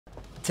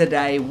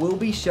Today we'll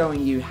be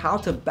showing you how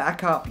to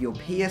back up your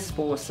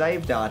PS4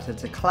 save data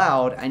to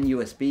cloud and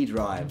USB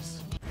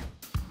drives.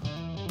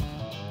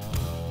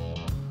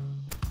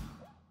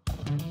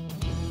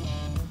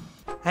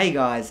 Hey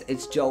guys,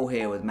 it's Joel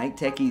here with Make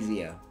Tech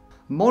Easier.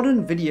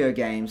 Modern video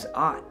games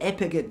are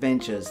epic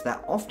adventures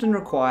that often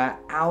require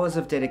hours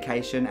of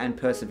dedication and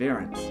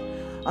perseverance.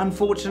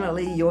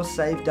 Unfortunately, your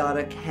save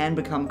data can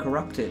become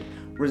corrupted,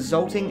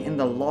 resulting in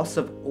the loss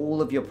of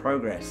all of your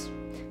progress.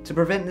 To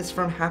prevent this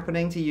from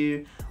happening to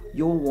you,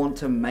 you'll want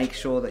to make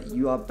sure that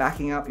you are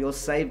backing up your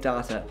save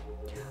data.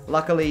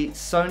 Luckily,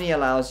 Sony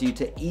allows you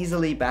to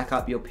easily back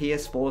up your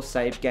PS4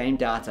 saved game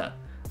data.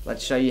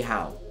 Let's show you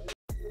how.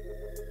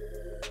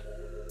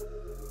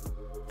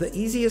 The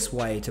easiest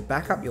way to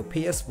back up your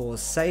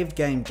PS4's saved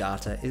game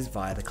data is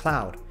via the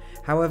cloud.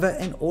 However,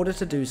 in order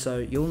to do so,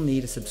 you'll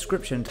need a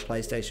subscription to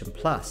PlayStation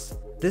Plus.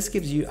 This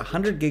gives you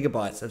 100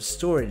 GB of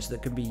storage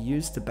that can be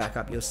used to back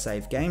up your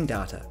saved game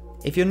data.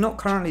 If you're not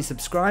currently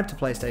subscribed to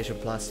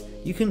PlayStation Plus,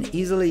 you can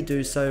easily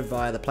do so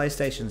via the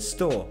PlayStation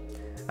Store.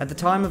 At the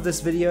time of this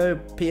video,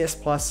 PS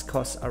Plus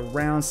costs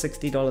around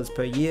 $60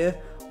 per year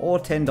or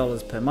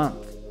 $10 per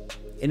month.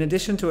 In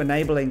addition to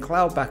enabling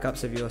cloud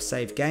backups of your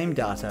saved game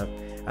data,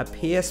 a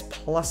PS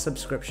Plus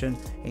subscription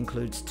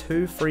includes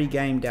 2 free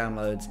game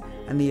downloads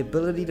and the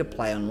ability to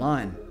play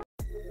online.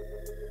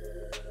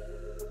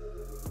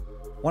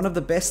 One of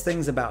the best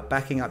things about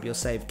backing up your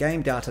saved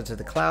game data to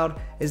the cloud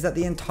is that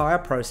the entire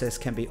process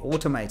can be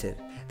automated.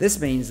 This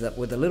means that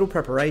with a little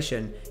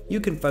preparation,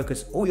 you can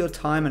focus all your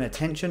time and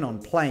attention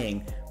on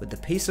playing with the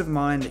peace of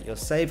mind that your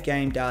saved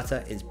game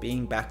data is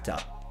being backed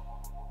up.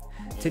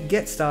 To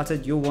get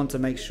started, you'll want to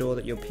make sure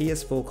that your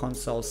PS4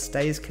 console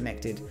stays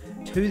connected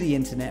to the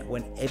internet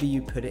whenever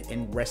you put it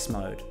in rest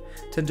mode.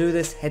 To do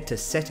this, head to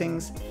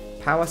Settings,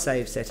 Power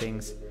Save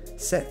Settings,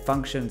 set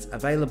functions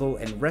available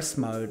in rest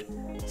mode,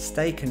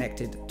 stay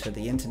connected to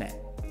the internet.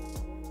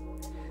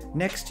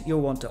 Next, you'll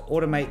want to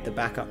automate the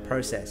backup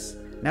process.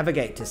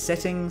 Navigate to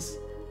Settings,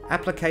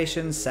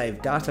 Applications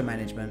Save Data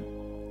Management,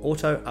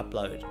 Auto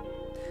Upload.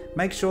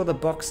 Make sure the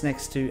box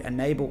next to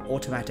Enable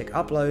Automatic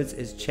Uploads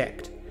is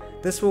checked.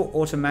 This will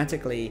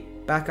automatically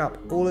back up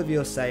all of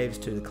your saves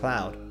to the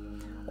cloud.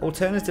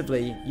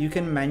 Alternatively, you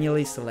can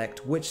manually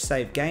select which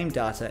saved game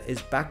data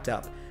is backed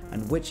up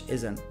and which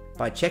isn't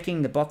by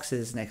checking the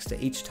boxes next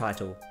to each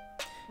title.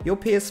 Your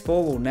PS4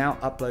 will now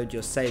upload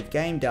your saved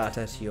game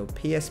data to your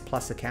PS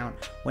Plus account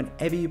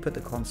whenever you put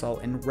the console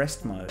in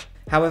rest mode.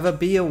 However,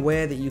 be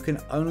aware that you can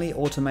only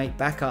automate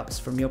backups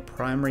from your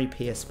primary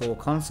PS4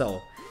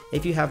 console.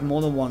 If you have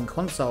more than one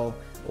console,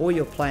 or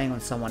you're playing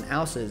on someone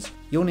else's,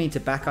 you'll need to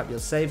back up your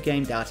saved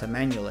game data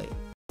manually.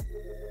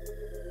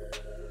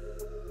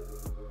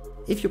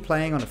 If you're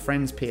playing on a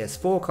friend's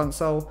PS4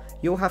 console,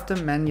 you'll have to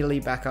manually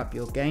back up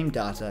your game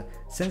data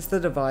since the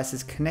device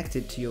is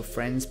connected to your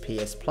friend's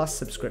PS Plus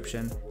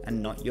subscription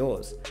and not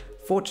yours.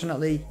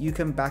 Fortunately, you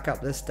can back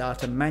up this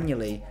data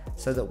manually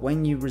so that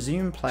when you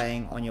resume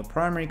playing on your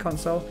primary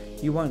console,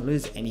 you won't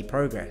lose any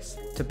progress.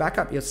 To back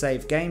up your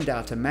saved game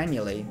data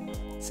manually,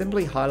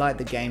 simply highlight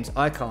the game's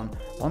icon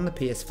on the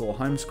PS4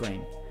 home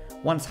screen.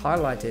 Once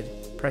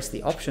highlighted, press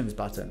the Options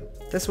button.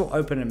 This will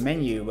open a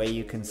menu where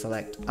you can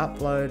select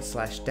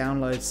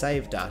Upload/Download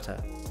Save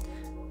Data.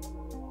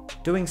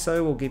 Doing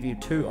so will give you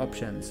 2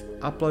 options,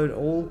 Upload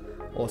All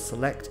or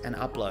Select and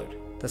Upload.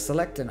 The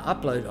Select and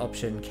Upload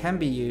option can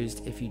be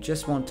used if you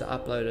just want to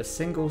upload a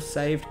single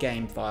saved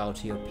game file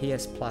to your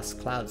PS Plus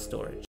cloud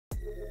storage.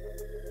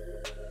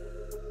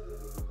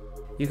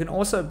 You can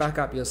also back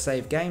up your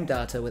saved game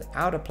data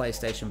without a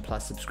PlayStation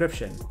Plus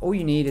subscription. All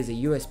you need is a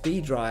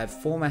USB drive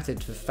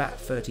formatted for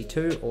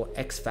FAT32 or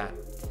exFAT.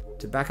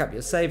 To back up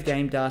your saved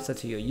game data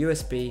to your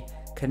USB,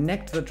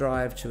 connect the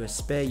drive to a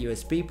spare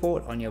USB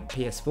port on your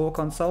PS4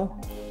 console.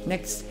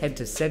 Next, head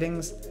to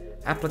Settings,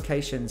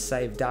 Applications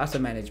Save Data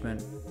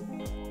Management,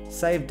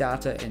 Save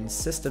Data in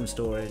System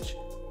Storage,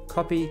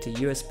 Copy to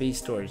USB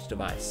storage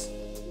device.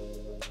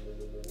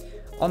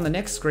 On the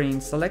next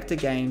screen, select a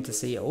game to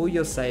see all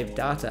your saved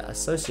data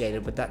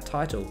associated with that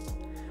title.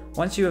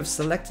 Once you have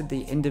selected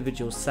the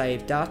individual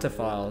saved data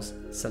files,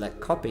 select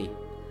Copy.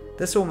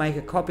 This will make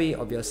a copy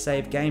of your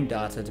saved game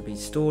data to be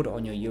stored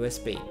on your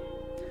USB.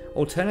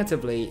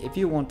 Alternatively, if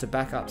you want to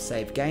back up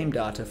saved game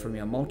data from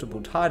your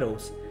multiple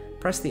titles,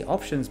 press the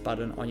Options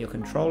button on your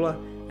controller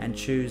and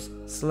choose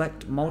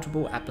Select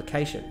Multiple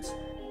Applications.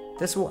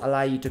 This will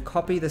allow you to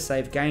copy the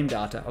saved game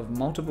data of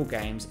multiple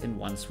games in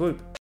one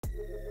swoop.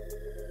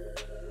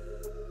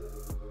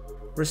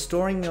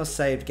 Restoring your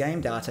saved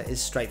game data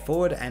is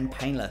straightforward and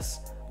painless.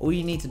 All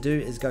you need to do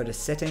is go to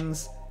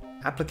Settings,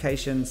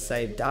 Applications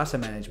Save Data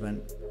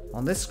Management.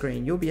 On this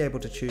screen, you'll be able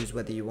to choose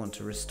whether you want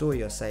to restore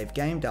your saved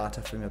game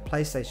data from your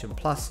PlayStation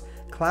Plus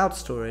cloud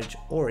storage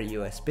or a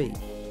USB.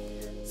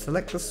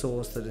 Select the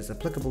source that is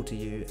applicable to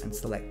you and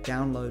select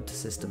Download to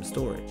System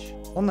Storage.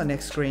 On the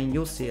next screen,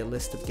 you'll see a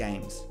list of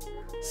games.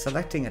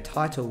 Selecting a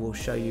title will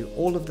show you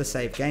all of the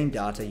saved game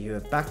data you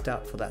have backed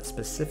up for that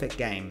specific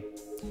game.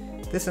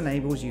 This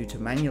enables you to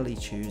manually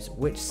choose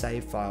which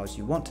save files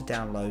you want to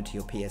download to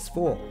your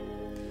PS4.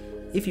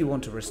 If you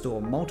want to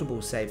restore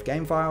multiple saved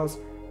game files,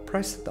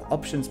 press the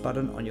Options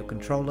button on your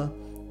controller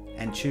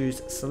and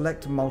choose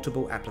Select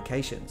Multiple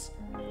Applications.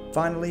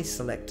 Finally,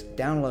 select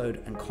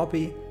Download and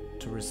Copy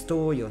to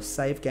restore your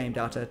saved game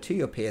data to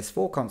your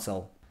PS4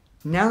 console.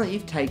 Now that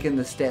you've taken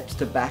the steps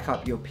to back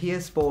up your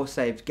PS4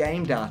 saved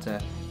game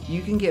data,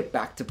 you can get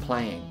back to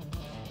playing.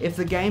 If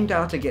the game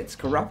data gets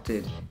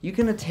corrupted, you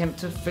can attempt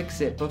to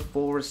fix it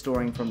before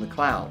restoring from the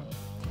cloud.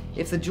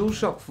 If the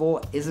DualShock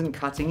 4 isn't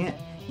cutting it,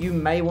 you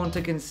may want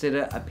to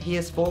consider a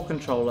PS4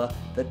 controller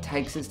that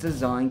takes its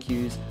design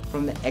cues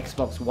from the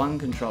Xbox One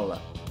controller.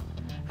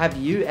 Have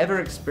you ever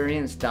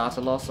experienced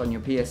data loss on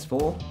your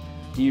PS4?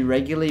 Do you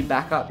regularly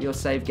back up your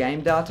saved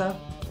game data?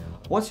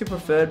 What's your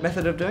preferred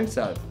method of doing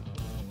so?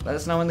 Let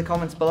us know in the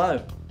comments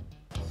below.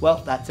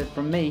 Well, that's it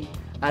from me.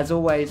 As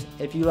always,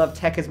 if you love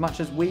tech as much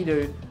as we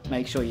do,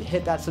 make sure you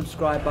hit that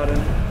subscribe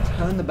button,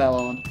 turn the bell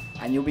on,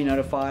 and you'll be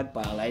notified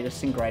by our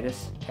latest and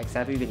greatest tech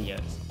savvy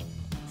videos.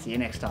 See you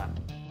next time.